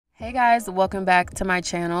Hey guys, welcome back to my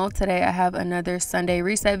channel. Today I have another Sunday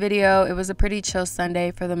reset video. It was a pretty chill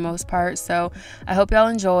Sunday for the most part, so I hope y'all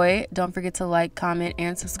enjoy. Don't forget to like, comment,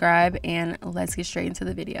 and subscribe, and let's get straight into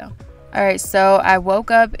the video. Alright, so I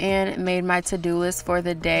woke up and made my to-do list for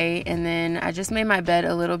the day, and then I just made my bed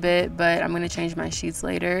a little bit, but I'm going to change my sheets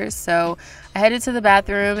later. So I headed to the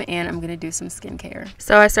bathroom and I'm going to do some skincare.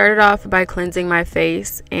 So I started off by cleansing my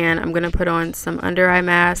face, and I'm going to put on some under eye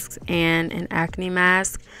masks and an acne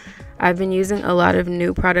mask. I've been using a lot of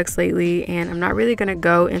new products lately, and I'm not really going to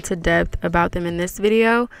go into depth about them in this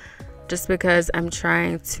video just because I'm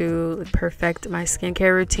trying to perfect my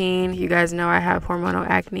skincare routine. You guys know I have hormonal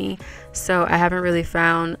acne, so I haven't really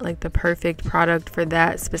found like the perfect product for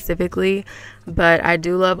that specifically, but I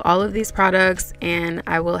do love all of these products and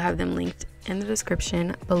I will have them linked in the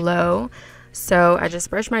description below. So I just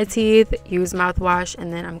brush my teeth, use mouthwash,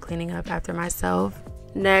 and then I'm cleaning up after myself.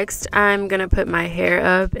 Next, I'm gonna put my hair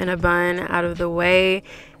up in a bun out of the way,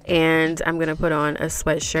 and I'm gonna put on a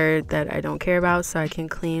sweatshirt that I don't care about so I can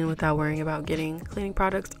clean without worrying about getting cleaning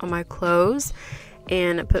products on my clothes,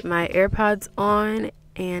 and put my AirPods on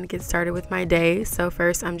and get started with my day. So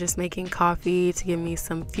first, I'm just making coffee to give me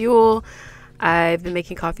some fuel. I've been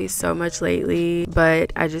making coffee so much lately,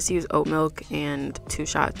 but I just use oat milk and 2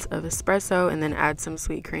 shots of espresso and then add some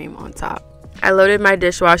sweet cream on top. I loaded my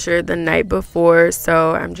dishwasher the night before,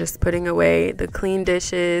 so I'm just putting away the clean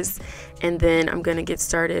dishes, and then I'm gonna get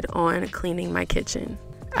started on cleaning my kitchen.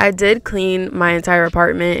 I did clean my entire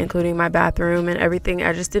apartment, including my bathroom and everything.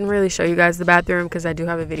 I just didn't really show you guys the bathroom because I do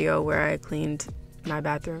have a video where I cleaned my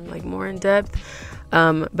bathroom like more in depth.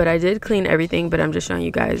 But I did clean everything, but I'm just showing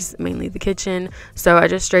you guys mainly the kitchen. So I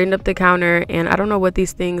just straightened up the counter, and I don't know what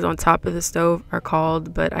these things on top of the stove are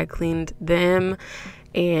called, but I cleaned them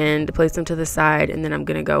and place them to the side, and then I'm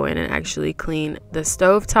gonna go in and actually clean the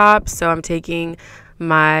stove top. So I'm taking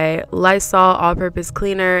my Lysol all-purpose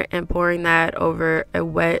cleaner and pouring that over a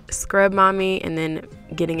wet scrub mommy, and then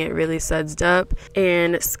getting it really sudsed up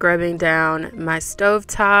and scrubbing down my stove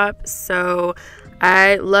top. So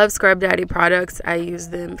I love Scrub Daddy products. I use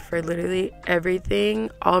them for literally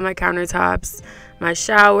everything, all my countertops, my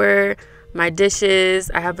shower, my dishes.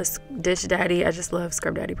 I have a Dish Daddy. I just love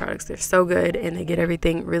Scrub Daddy products. They're so good and they get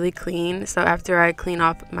everything really clean. So after I clean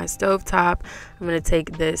off my stove top, I'm going to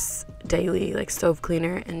take this daily like stove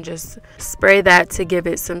cleaner and just spray that to give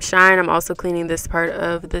it some shine. I'm also cleaning this part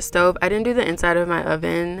of the stove. I didn't do the inside of my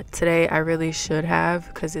oven today. I really should have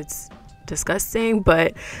because it's disgusting,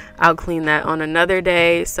 but I'll clean that on another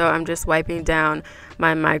day. So I'm just wiping down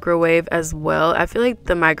my microwave as well. I feel like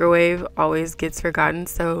the microwave always gets forgotten,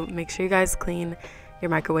 so make sure you guys clean your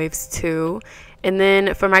microwaves too. And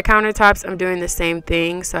then for my countertops, I'm doing the same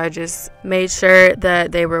thing. So I just made sure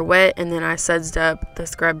that they were wet, and then I sudsed up the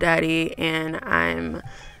Scrub Daddy and I'm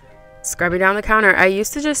scrubbing down the counter. I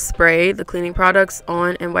used to just spray the cleaning products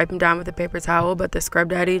on and wipe them down with a paper towel, but the Scrub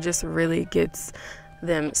Daddy just really gets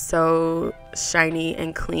them so shiny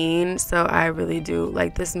and clean, so I really do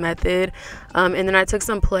like this method. And then I took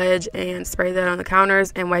some Pledge and sprayed that on the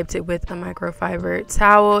counters and wiped it with a microfiber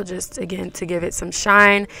towel, just again to give it some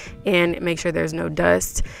shine and make sure there's no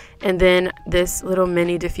dust. And then this little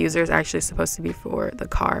mini diffuser is actually supposed to be for the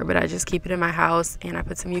car, but I just keep it in my house, and I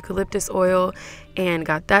put some eucalyptus oil and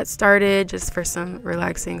got that started just for some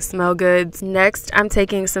relaxing smell goods. Next, I'm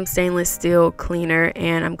taking some stainless steel cleaner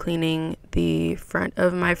and I'm cleaning the front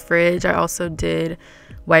of my fridge. I also did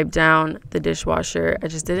wipe down the dishwasher. I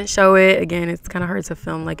just didn't show it. Again, it's kind of hard to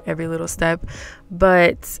film like every little step,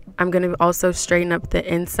 but I'm going to also straighten up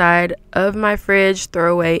the inside of my fridge,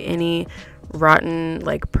 throw away any rotten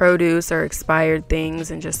like produce or expired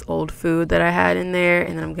things and just old food that I had in there,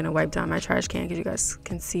 and then I'm gonna wipe down my trash can because you guys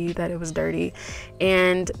can see that it was dirty,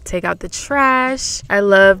 and take out the trash. I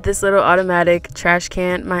love this little automatic trash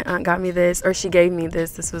can. My aunt got me this, or she gave me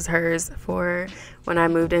this was hers for when I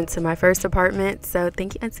moved into my first apartment, so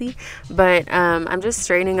thank you, auntie. But I'm just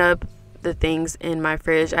straightening up the things in my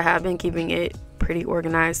fridge. I have been keeping it pretty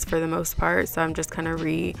organized for the most part, so I'm just kind of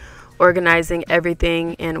reorganizing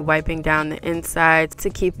everything and wiping down the inside to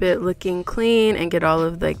keep it looking clean and get all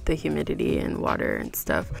of like the humidity and water and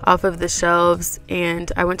stuff off of the shelves.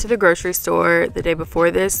 And I went to the grocery store the day before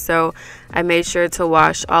this, so I made sure to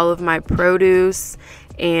wash all of my produce,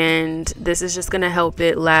 and this is just going to help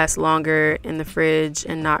it last longer in the fridge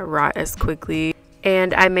and not rot as quickly.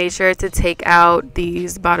 And I made sure to take out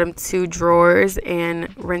these bottom 2 drawers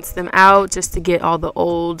and rinse them out just to get all the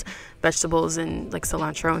old vegetables and like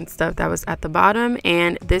cilantro and stuff that was at the bottom.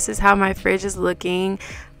 And this is how my fridge is looking.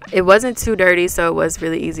 it wasn't too dirty, so it was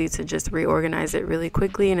really easy to just reorganize it really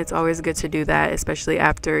quickly. And it's always good to do that, especially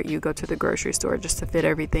after you go to the grocery store, just to fit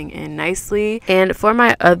everything in nicely. And for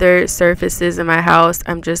my other surfaces in my house,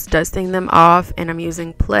 I'm just dusting them off, and I'm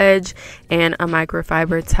using Pledge and a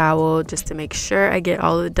microfiber towel just to make sure I get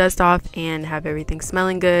all of the dust off and have everything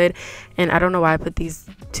smelling good. And I don't know why I put these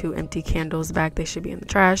 2 empty candles back. They should be in the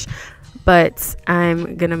trash. But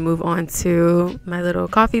I'm gonna move on to my little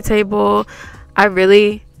coffee table. I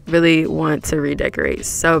really want to redecorate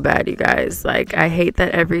so bad, you guys. Like, I hate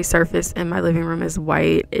that every surface in my living room is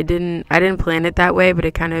white. I didn't plan it that way, but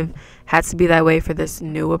it kind of had to be that way for this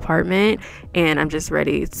new apartment, and I'm just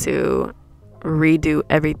ready to redo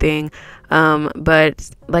everything. But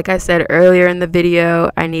like I said earlier in the video,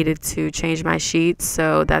 I needed to change my sheets,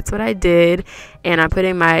 so that's what I did. And I'm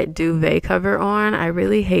putting my duvet cover on. I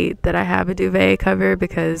really hate that I have a duvet cover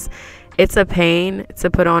because it's a pain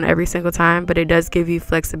to put on every single time, but it does give you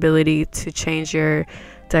flexibility to change your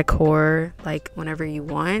decor like whenever you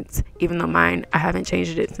want. Even though mine, I haven't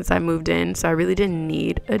changed it since I moved in, so I really didn't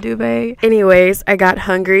need a duvet. Anyways, I got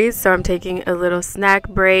hungry, so I'm taking a little snack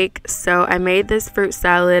break. So I made this fruit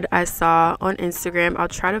salad I saw on Instagram. I'll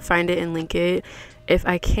try to find it and link it if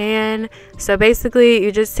I can. So basically,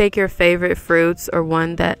 you just take your favorite fruits or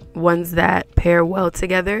ones that pair well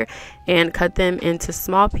together and cut them into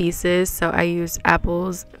small pieces. So I used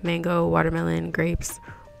apples, mango, watermelon, grapes,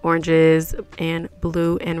 oranges, and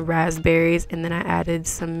blue and raspberries, and then I added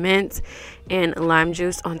some mint and lime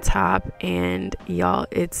juice on top. And y'all,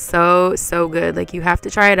 it's so good. Like, you have to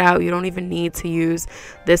try it out. You don't even need to use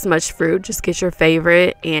this much fruit. Just get your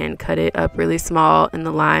favorite and cut it up really small, and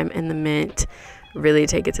the lime and the mint really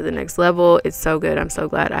take it to the next level. It's so good. I'm so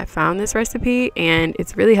glad I found this recipe, and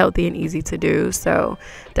it's really healthy and easy to do, so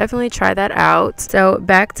definitely try that out. So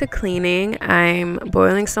back to cleaning. I'm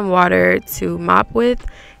boiling some water to mop with,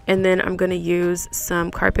 and then I'm going to use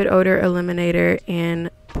some carpet odor eliminator and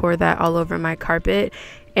pour that all over my carpet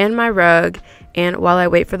and my rug. And while I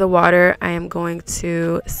wait for the water, I am going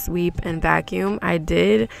to sweep and vacuum. I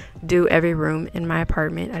did do every room in my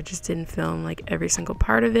apartment. I just didn't film like every single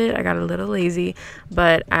part of it. I got a little lazy,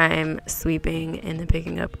 but I'm sweeping and then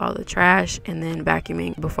picking up all the trash and then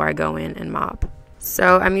vacuuming before I go in and mop.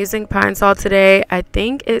 So I'm using pine sol today. I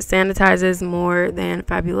think it sanitizes more than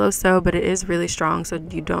Fabuloso, but it is really strong, so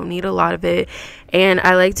you don't need a lot of it. And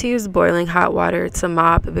I like to use boiling hot water to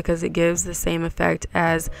mop because it gives the same effect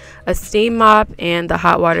as a steam mop, and the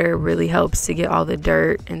hot water really helps to get all the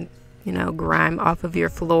dirt and grime off of your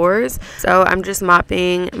floors. So I'm just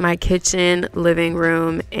mopping my kitchen, living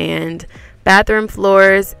room, and bathroom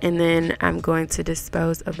floors, and then I'm going to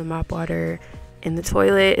dispose of the mop water in the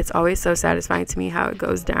toilet. It's always so satisfying to me how it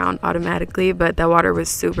goes down automatically, but that water was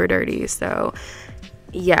super dirty, so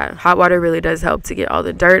yeah, hot water really does help to get all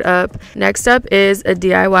the dirt up. Next up is a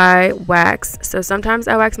DIY wax. So sometimes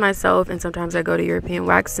I wax myself and sometimes I go to European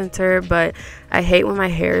Wax Center, but I hate when my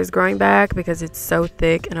hair is growing back because it's so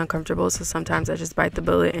thick and uncomfortable, so sometimes I just bite the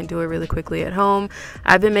bullet and do it really quickly at home.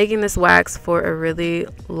 I've been making this wax for a really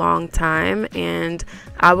long time, and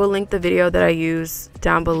I will link the video that I use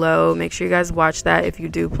down below. Make sure you guys watch that if you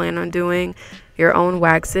do plan on doing your own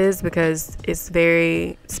waxes, because it's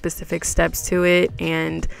very specific steps to it,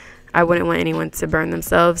 and I wouldn't want anyone to burn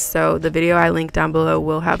themselves. So the video I link down below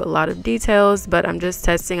will have a lot of details, but I'm just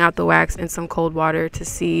testing out the wax in some cold water to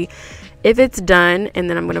see if it's done, and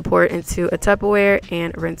then I'm going to pour it into a Tupperware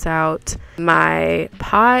and rinse out my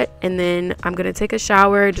pot, and then I'm going to take a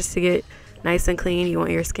shower just to get nice and clean. You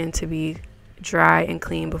want your skin to be dry and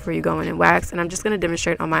clean before you go in and wax, and I'm just going to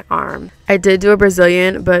demonstrate on my arm. I did do a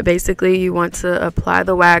Brazilian, but basically you want to apply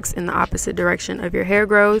the wax in the opposite direction of your hair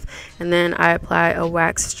growth, and then I apply a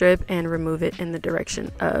wax strip and remove it in the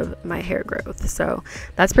direction of my hair growth. So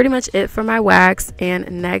that's pretty much it for my wax.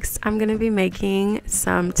 And next I'm going to be making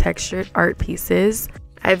some textured art pieces.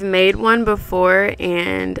 I've made one before,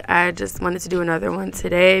 and I just wanted to do another one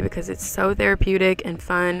today because it's so therapeutic and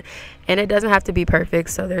fun, and it doesn't have to be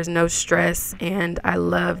perfect, so there's no stress. And I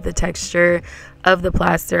love the texture of the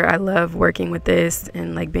plaster. I love working with this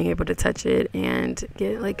and like being able to touch it and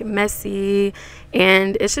get like messy,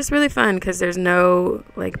 and it's just really fun because there's no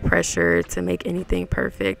like pressure to make anything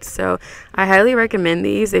perfect. So I highly recommend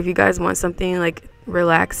these if you guys want something like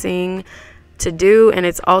relaxing to do, and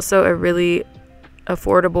it's also a really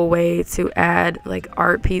affordable way to add like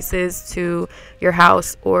art pieces to your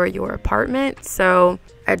house or your apartment. So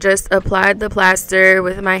I just applied the plaster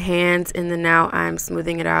with my hands, and then now I'm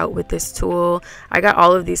smoothing it out with this tool. I got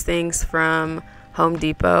all of these things from Home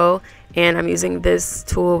Depot, and I'm using this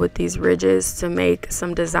tool with these ridges to make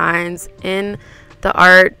some designs in the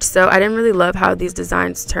art. So I didn't really love how these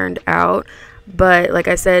designs turned out, but like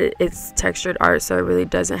I said, it's textured art, so it really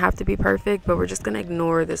doesn't have to be perfect. But we're just gonna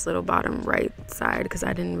ignore this little bottom right side because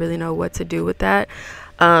I didn't really know what to do with that.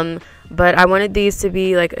 But I wanted these to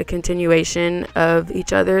be like a continuation of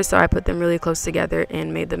each other, so I put them really close together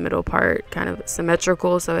and made the middle part kind of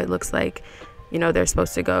symmetrical, so it looks like, you know, they're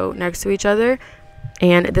supposed to go next to each other.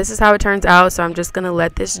 And this is how it turns out, so I'm just gonna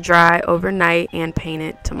let this dry overnight and paint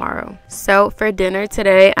it tomorrow. So for dinner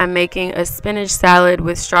today, I'm making a spinach salad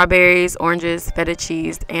with strawberries, oranges, feta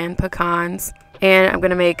cheese, and pecans. And I'm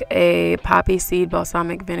gonna make a poppy seed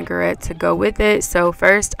balsamic vinaigrette to go with it. So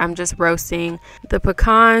first, I'm just roasting the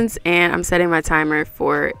pecans, and I'm setting my timer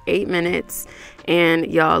for 8 minutes.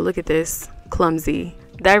 And y'all, look at this, clumsy.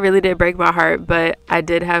 That really did break my heart, but I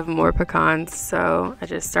did have more pecans, so I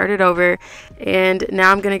just started over. And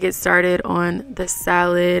now I'm gonna get started on the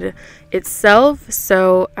salad itself.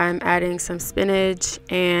 So I'm adding some spinach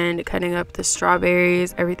and cutting up the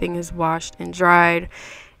strawberries. Everything is washed and dried.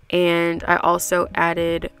 And I also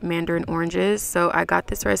added mandarin oranges. So I got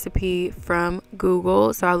this recipe from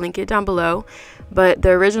Google, so I'll link it down below. But the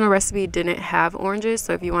original recipe didn't have oranges,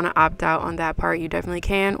 so if you want to opt out on that part, you definitely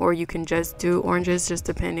can, or you can just do oranges, just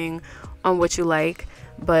depending on what you like.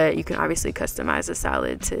 But you can obviously customize a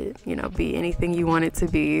salad to, you know, be anything you want it to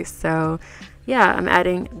be. So yeah, I'm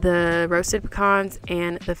adding the roasted pecans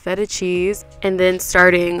and the feta cheese, and then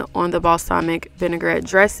starting on the balsamic vinaigrette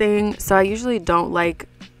dressing. So I usually don't like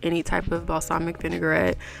any type of balsamic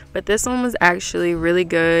vinaigrette, but this one was actually really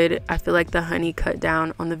good. I feel like the honey cut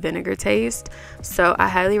down on the vinegar taste, so I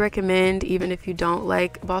highly recommend, even if you don't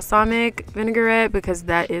like balsamic vinaigrette, because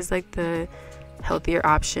that is like the healthier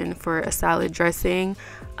option for a salad dressing.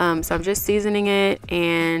 So I'm just seasoning it,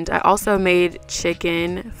 and I also made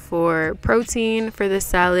chicken for protein for this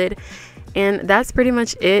salad. And that's pretty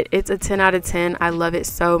much it. It's a 10 out of 10. I love it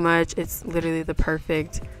so much. It's literally the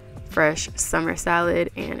perfect fresh summer salad,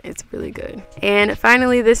 and it's really good. And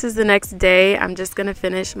finally, this is the next day. I'm just gonna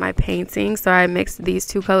finish my painting. So I mixed these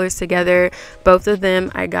two colors together. Both of them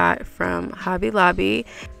I got from Hobby Lobby,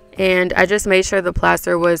 and I just made sure the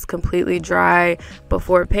plaster was completely dry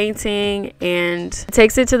before painting, and it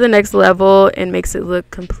takes it to the next level and makes it look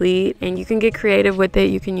complete. And you can get creative with it.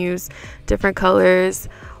 You can use different colors,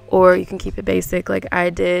 or you can keep it basic like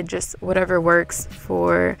I did, just whatever works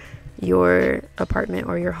for your apartment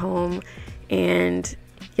or your home. And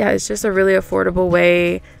yeah, it's just a really affordable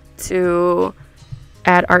way to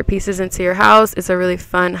add art pieces into your house. It's a really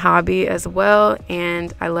fun hobby as well,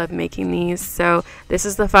 and I love making these. So this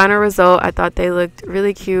is the final result. I thought they looked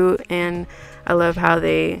really cute, and I love how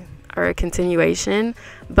they are a continuation.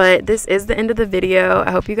 But this is the end of the video. I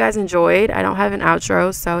hope you guys enjoyed. I don't have an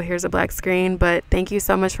outro, so here's a black screen, but thank you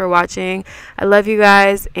so much for watching. I love you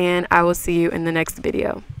guys, and I will see you in the next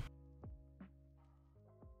video.